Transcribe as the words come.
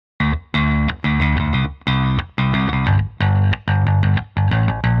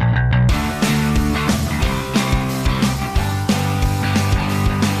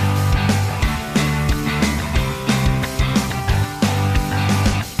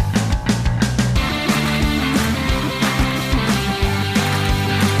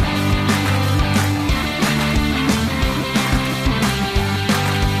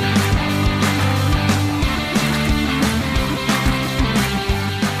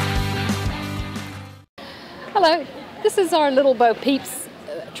Hello, this is our Little Bo Peeps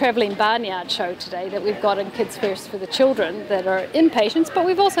travelling barnyard show today that we've got in Kidz First for the children that are inpatients, but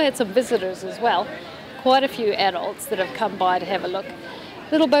we've also had some visitors as well, quite a few adults that have come by to have a look.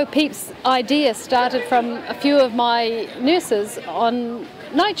 Little Bo Peeps idea started from a few of my nurses on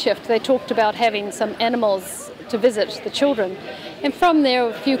night shift. They talked about having some animals to visit the children, and from there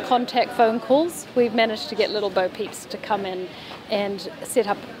a few contact phone calls we've managed to get Little Bo Peeps to come in and set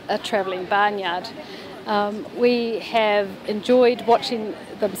up a travelling barnyard. We have enjoyed watching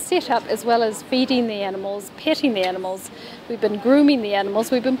them set up, as well as feeding the animals, petting the animals. We've been grooming the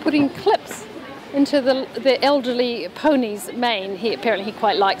animals. We've been putting clips into the elderly pony's mane. Apparently he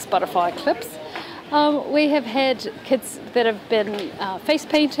quite likes butterfly clips. We have had kids that have been face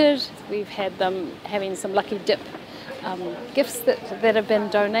painted. We've had them having some lucky dip gifts that have been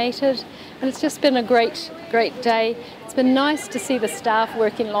donated, and it's just been a great day. It's been nice to see the staff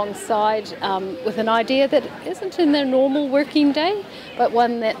working alongside with an idea that isn't in their normal working day, but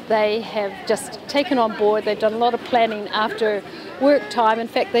one that they have just taken on board. They've done a lot of planning after work time. In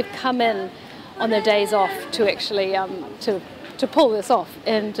fact, they've come in on their days off to actually to pull this off,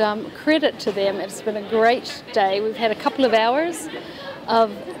 and credit to them. It's been a great day. We've had a couple of hours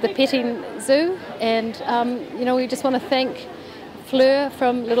of the petting zoo, and we just want to thank Fleur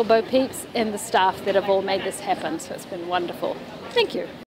from Little Bo Peeps and the staff that have all made this happen. So it's been wonderful. Thank you.